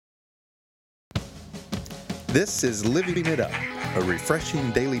This is Living It Up, a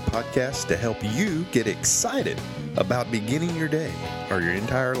refreshing daily podcast to help you get excited about beginning your day or your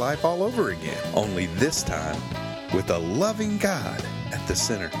entire life all over again. Only this time with a loving God at the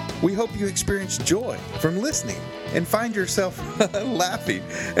center. We hope you experience joy from listening and find yourself laughing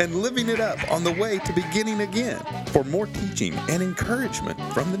and living it up on the way to beginning again. For more teaching and encouragement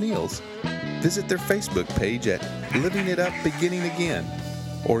from the Neils, visit their Facebook page at Living It Up Beginning Again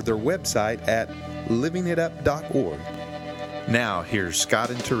or their website at livingitup.org. Now, here's Scott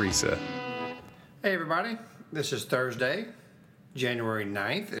and Teresa. Hey, everybody. This is Thursday, January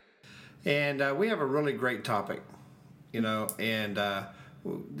 9th, and we have a really great topic, and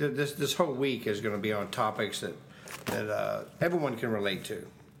this whole week is going to be on topics that everyone can relate to,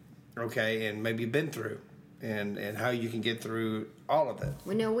 okay, and maybe been through, and how you can get through all of it.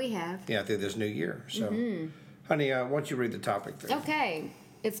 We know we have. Yeah, through this new year. So, honey, why don't you read the topic there? Okay.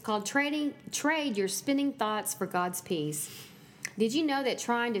 It's called Trade Your Spinning Thoughts for God's Peace. Did you know that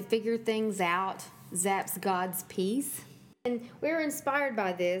trying to figure things out zaps God's peace? And we were inspired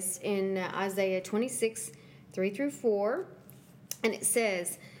by this in Isaiah 26, 3-4. And it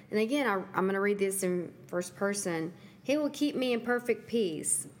says, and again, I'm going to read this in first person. He will keep me in perfect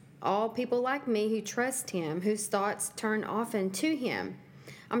peace. All people like me who trust him, whose thoughts turn often to him.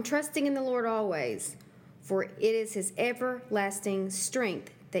 I'm trusting in the Lord always, for it is his everlasting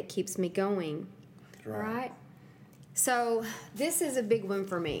strength that keeps me going. Right? So this is a big one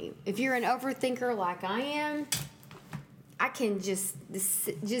for me. If you're an overthinker like I am, I can just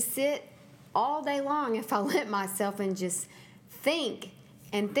sit all day long if I let myself and just think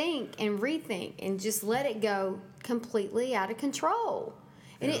and rethink and just let it go completely out of control.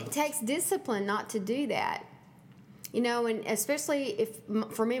 And it takes discipline not to do that. And especially if,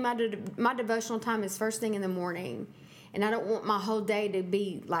 for me, my devotional time is first thing in the morning. And I don't want my whole day to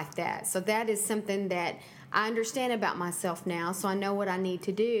be like that. So that is something that I understand about myself now, so I know what I need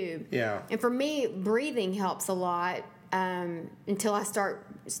to do. Yeah. And for me, breathing helps a lot until I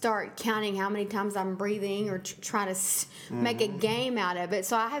start counting how many times I'm breathing or try to make a game out of it.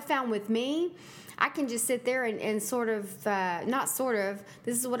 So I have found with me, I can just sit there and this is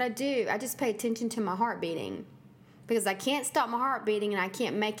what I do. I just pay attention to my heart beating. Because I can't stop my heart beating and I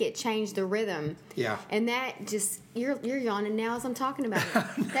can't make it change the rhythm. Yeah. And that just, you're yawning now as I'm talking about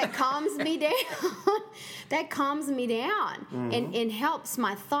it. That calms me down. That calms me down and helps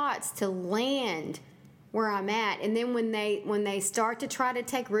my thoughts to land where I'm at. And then when they start to try to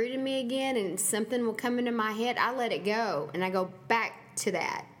take root in me again and something will come into my head, I let it go and I go back to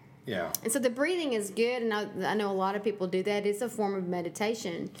that. Yeah. And so the breathing is good, and I know a lot of people do that. It's a form of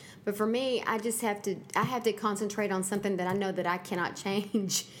meditation. But for me, I have to concentrate on something that I know that I cannot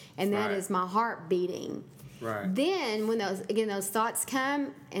change, and that is my heart beating. Right. Then when those thoughts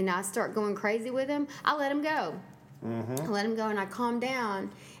come and I start going crazy with them, I let them go. I let them go and I calm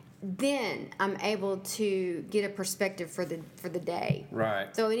down. Then I'm able to get a perspective for the day. Right.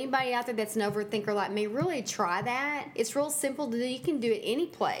 So anybody out there that's an overthinker like me, really try that. It's real simple to do. You can do it any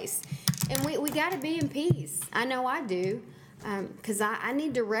place. And we got to be in peace. I know I do. Because I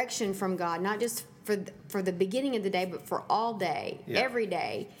need direction from God, not just for the beginning of the day, but for all day, every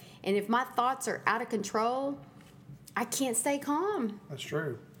day. And if my thoughts are out of control, I can't stay calm. That's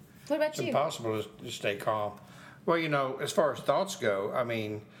true. What about you? It's impossible to stay calm. Well, as far as thoughts go, I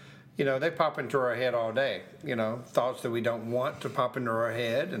mean, they pop into our head all day, thoughts that we don't want to pop into our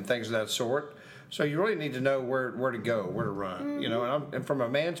head and things of that sort. So you really need to know where to go, where to run, and from a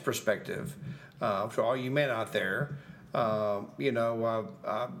man's perspective, for all you men out there, I've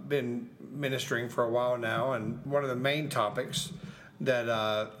been ministering for a while now, and one of the main topics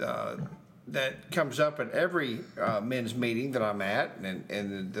that comes up at every men's meeting that I'm at,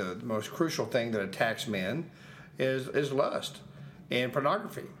 and the most crucial thing that attacks men is lust and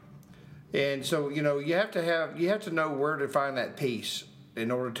pornography. And so, you have to know where to find that peace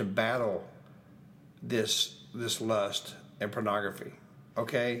in order to battle this lust and pornography.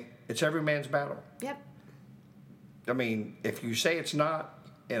 Okay? It's every man's battle. Yep. I mean, if you say it's not,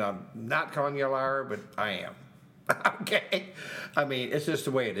 and I'm not calling you a liar, but I am. Okay? I mean, it's just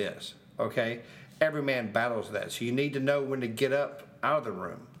the way it is. Okay? Every man battles that. So you need to know when to get up out of the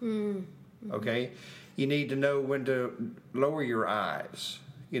room. Mm-hmm. Okay? You need to know when to lower your eyes,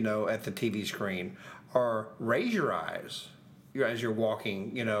 at the TV screen, or raise your eyes as you're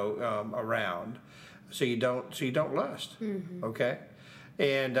walking, around, so you don't lust. Mm-hmm. Okay?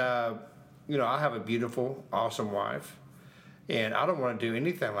 And I have a beautiful, awesome wife, and I don't want to do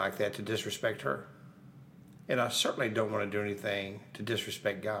anything like that to disrespect her. And I certainly don't want to do anything to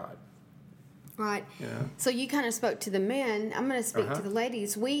disrespect God. Right. Yeah. So you kind of spoke to the men. I'm going to speak to the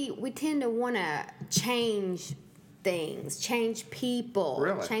ladies. We tend to want to change things, change people,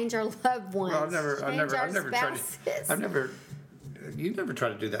 Really? change our loved ones, Well, you never tried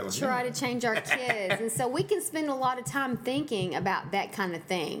to do that with me. try to change our kids. And so we can spend a lot of time thinking about that kind of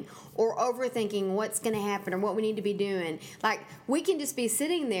thing or overthinking what's going to happen or what we need to be doing. Like, we can just be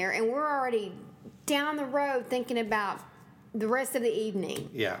sitting there and we're already down the road thinking about the rest of the evening.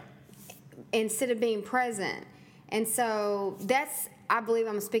 Yeah. Instead of being present. And so that's, I believe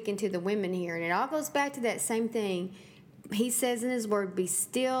I'm speaking to the women here, and it all goes back to that same thing. He says in his word, be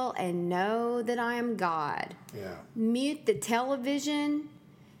still and know that I am God. Yeah. Mute the television.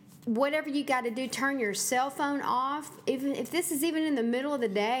 Whatever you got to do, turn your cell phone off. Even if this is even in the middle of the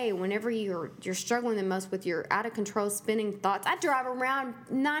day, whenever you're struggling the most with your out of control spinning thoughts. I drive around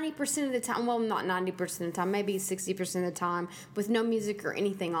 90% of the time. Well, not 90% of the time, maybe 60% of the time, with no music or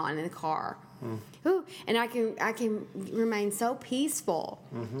anything on in the car. Ooh, and I can remain so peaceful,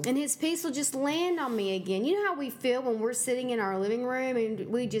 and His peace will just land on me again. You know how we feel when we're sitting in our living room and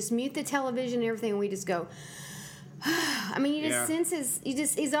we just mute the television and everything, and we just go. I mean, you just sense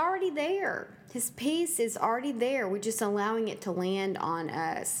He's already there. His peace is already there. We're just allowing it to land on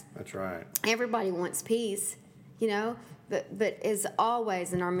us. That's right. Everybody wants peace, you know. But as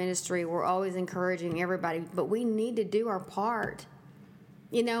always in our ministry, we're always encouraging everybody. But we need to do our part.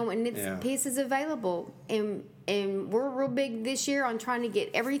 You know, and peace is available, and we're real big this year on trying to get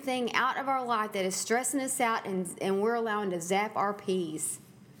everything out of our life that is stressing us out, and we're allowing to zap our peace.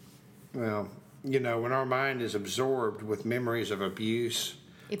 Well, you know, when our mind is absorbed with memories of abuse,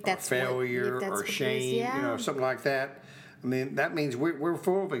 if that's or failure, or shame, you know, something like that, I mean, that means we're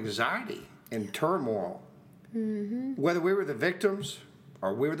full of anxiety and turmoil. Whether we were the victims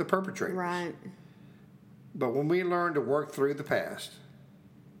or we were the perpetrators. Right. But when we learn to work through the past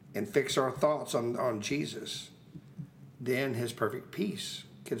and fix our thoughts on Jesus, then His perfect peace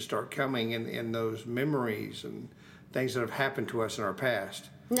can start coming in those memories and things that have happened to us in our past.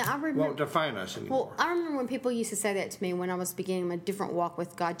 Now, I remember, won't define us anymore. Well, I remember when people used to say that to me when I was beginning a different walk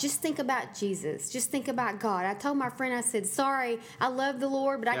with God. Just think about Jesus. Just think about God. I told my friend, I said, sorry, I love the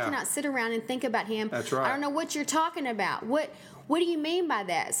Lord, but I cannot sit around and think about Him. That's right. I don't know what you're talking about. What do you mean by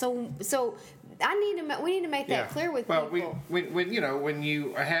that? So we need to make that clear with people. Well, when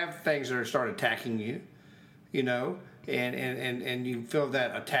you have things that are start attacking you, you know, and you feel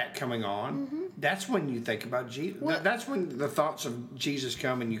that attack coming on, that's when you think about Jesus. Well, that's when the thoughts of Jesus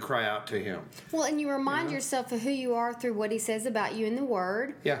come and you cry out to Him. Well, and you remind yourself of who you are through what He says about you in the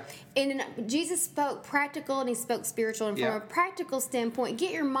Word. Yeah. And Jesus spoke practical and He spoke spiritual. And from a practical standpoint,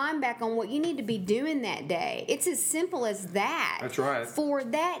 get your mind back on what you need to be doing that day. It's as simple as that. That's right. For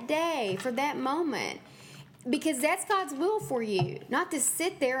that day, for that moment. Because that's God's will for you, not to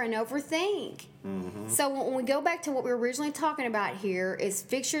sit there and overthink. So when we go back to what we were originally talking about here is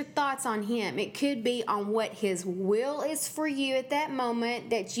fix your thoughts on Him. It could be on what His will is for you at that moment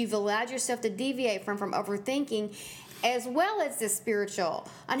that you've allowed yourself to deviate from overthinking, as well as the spiritual,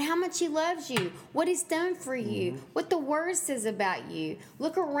 on how much He loves you, what He's done for you, what the Word says about you.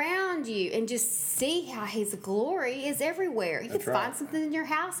 Look around you and just see how His glory is everywhere. You can find something in your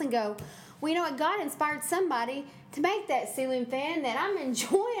house and go, well, you know what? God inspired somebody to make that ceiling fan that I'm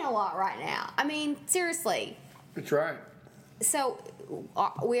enjoying a lot right now. I mean, seriously. That's right. So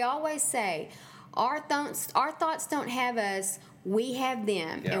we always say, our thoughts don't have us. We have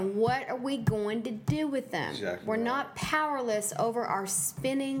them. Yeah. And what are we going to do with them? Exactly We're right. not powerless over our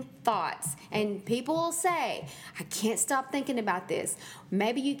spinning thoughts. And people will say, I can't stop thinking about this.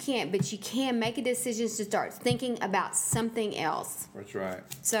 Maybe you can't, but you can make a decision to start thinking about something else. That's right.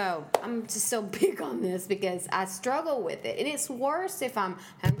 So I'm just so big on this because I struggle with it. And it's worse if I'm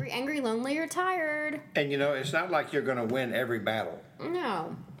hungry, angry, lonely, or tired. And you know, it's not like you're going to win every battle.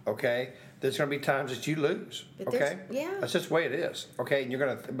 No. Okay? There's going to be times that you lose. But Okay? yeah. That's just the way it is. Okay? And you're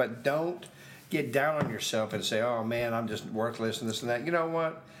going to, but don't get down on yourself and say, oh man, I'm just worthless and this and that. You know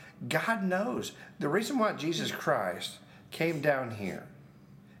what? God knows. The reason why Jesus Christ came down here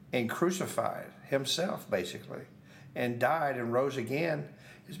and crucified Himself, basically, and died and rose again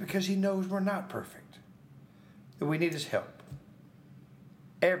is because He knows we're not perfect. That we need His help.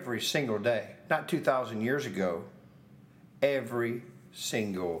 Every single day. Not 2,000 years ago. Every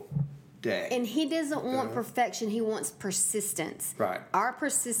single day. And He doesn't want perfection. He wants persistence. Right. Our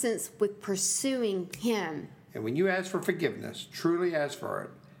persistence with pursuing Him. And when you ask for forgiveness, truly ask for it,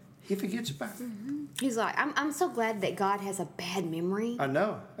 He forgets about it. He's like, I'm so glad that God has a bad memory. I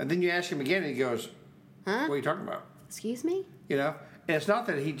know. And then you ask Him again and He goes, Huh? what are you talking about? Excuse me? You know? And it's not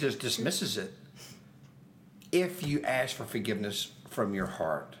that He just dismisses it. If you ask for forgiveness from your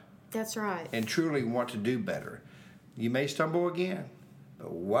heart, That's right. and truly want to do better. You may stumble again,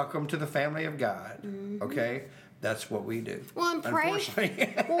 but welcome to the family of God. Okay? That's what we do. Well, and pray.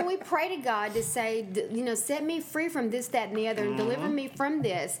 Unfortunately. Well, we pray to God to say, set me free from this, that, and the other, and deliver me from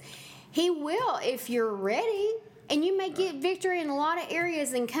this. He will if you're ready. And you may get victory in a lot of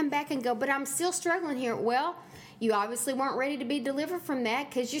areas and come back and go, but I'm still struggling here. Well, you obviously weren't ready to be delivered from that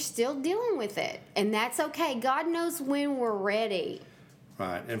because you're still dealing with it. And that's okay. God knows when we're ready.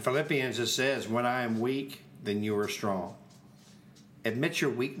 Right. In Philippians, it says, when I am weak, then you are strong. Admit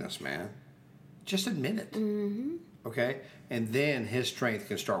your weakness, man. Just admit it. Okay? And then his strength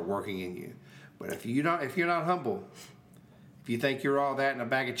can start working in you. But if you're not humble, if you think you're all that in a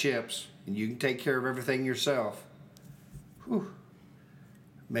bag of chips and you can take care of everything yourself, whew,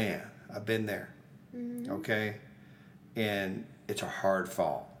 man, I've been there. Okay? And it's a hard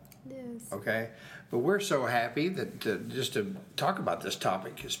fall. It is. Okay? But we're so happy that just to talk about this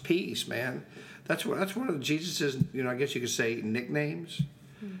topic is peace, man. That's one of Jesus's, I guess you could say, nicknames.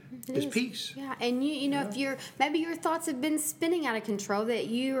 Is peace. Yeah, and you know, if maybe your thoughts have been spinning out of control, that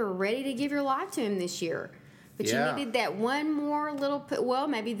you are ready to give your life to him this year. But you needed that one more little,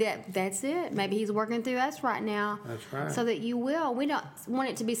 maybe that's it. Maybe he's working through us right now. That's right. So that you will. We don't want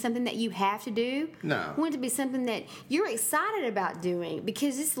it to be something that you have to do. No. We want it to be something that you're excited about doing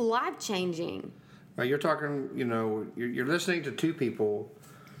because it's life-changing. Right, you're talking, you're listening to two people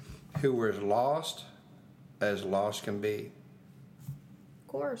who were as lost can be. Of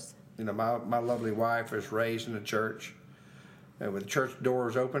course. My lovely wife was raised in the church. And with the church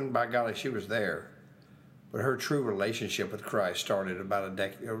doors open, by golly, she was there. But her true relationship with Christ started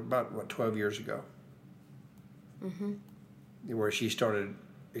about 12 years ago. Where she started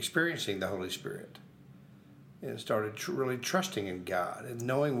experiencing the Holy Spirit. And started really trusting in God and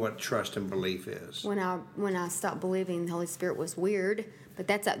knowing what trust and belief is. When I stopped believing the Holy Spirit was weird, but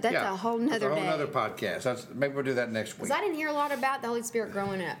that's a whole nother day. That's a whole nother podcast. Maybe we'll do that next week. Because I didn't hear a lot about the Holy Spirit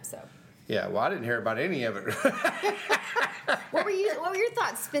growing up, so. Yeah, well, I didn't hear about any of it. What were your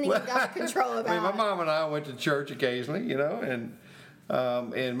thoughts spinning out of control about? I mean, my mom and I went to church occasionally, and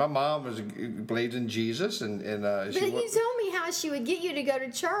my mom believed in Jesus, and But you told me how she would get you to go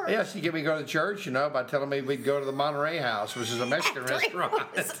to church. Yeah, she'd get me to go to church, by telling me we'd go to the Monterey House, which is a Mexican restaurant.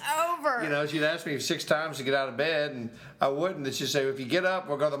 It's over. She'd ask me 6 times to get out of bed, and I wouldn't. And she'd say, if you get up,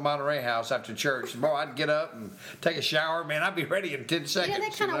 we'll go to the Monterey House after church. And boy, I'd get up and take a shower. Man, I'd be ready in 10 seconds.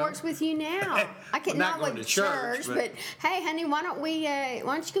 That kind of works with you now. I could not going with to church, but hey, honey, why don't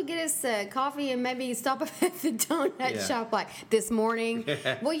you go get us coffee and maybe stop at the donut shop like this morning?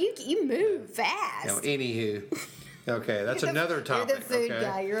 Well, you move fast. Anywho, okay, that's another topic. You're the food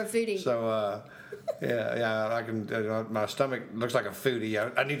guy. You're a foodie. So, I can. My stomach looks like a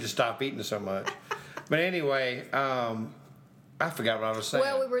foodie. I need to stop eating so much. But anyway, I forgot what I was saying.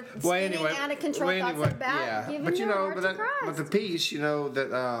 Well, we were spinning out of control thoughts about giving your heart to Christ. But the peace,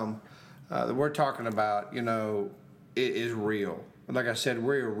 that we're talking about, is real. Like I said,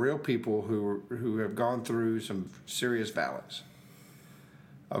 we're real people who have gone through some serious valleys.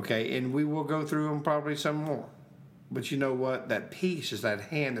 Okay, and we will go through them probably some more. But you know what? That peace is that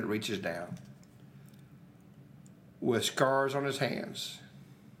hand that reaches down with scars on his hands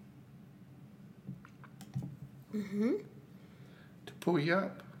to pull you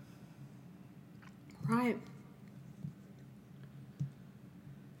up. Right.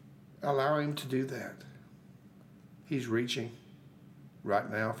 Allow him to do that. He's reaching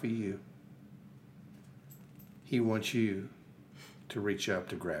right now for you. He wants you to reach up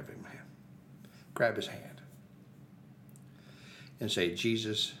to grab him, man. Grab his hand. And say,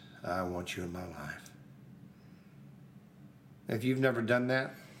 Jesus, I want you in my life. If you've never done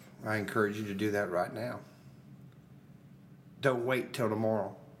that, I encourage you to do that right now. Don't wait till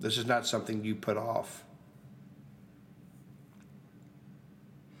tomorrow. This is not something you put off.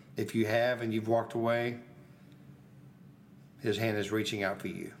 If you have and you've walked away, his hand is reaching out for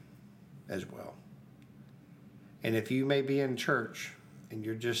you as well. And if you may be in church and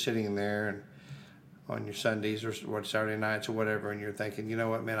you're just sitting there and on your Sundays or Saturday nights or whatever, and you're thinking, you know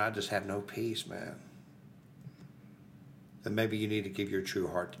what, man, I just have no peace, man. Then maybe you need to give your true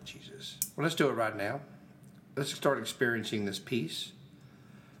heart to Jesus. Well, let's do it right now. Let's start experiencing this peace.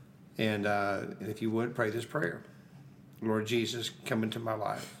 And if you would, pray this prayer. Lord Jesus, come into my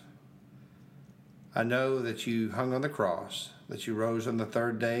life. I know that you hung on the cross, that you rose on the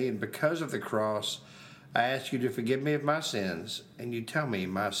third day, and because of the cross, I ask you to forgive me of my sins, and you tell me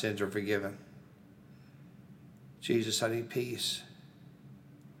my sins are forgiven. Jesus, I need peace.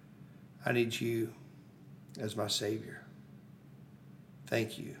 I need you as my Savior.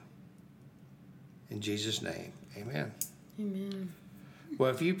 Thank you. In Jesus' name, amen. Amen. Well,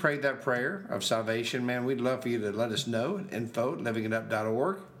 if you prayed that prayer of salvation, man, we'd love for you to let us know at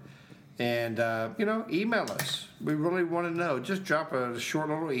info@livingitup.org. And, email us. We really want to know. Just drop a short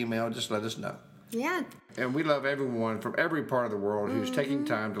little email. Just let us know. Yeah. And we love everyone from every part of the world who's taking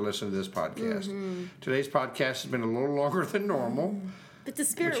time to listen to this podcast. Today's podcast has been a little longer than normal. But the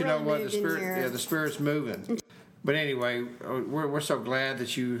Spirit But you know really what? moved The in Spirit, here. the Spirit's moving. But anyway, we're so glad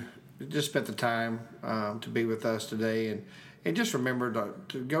that you just spent the time to be with us today. And just remember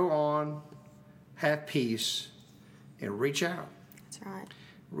to go on, have peace, and reach out. That's right.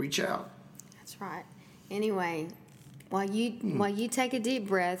 Reach out. That's right. Anyway, while you take a deep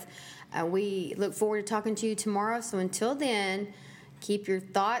breath, we look forward to talking to you tomorrow. So until then, keep your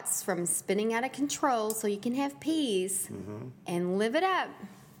thoughts from spinning out of control so you can have peace and live it up.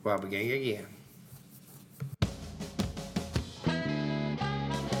 While beginning again.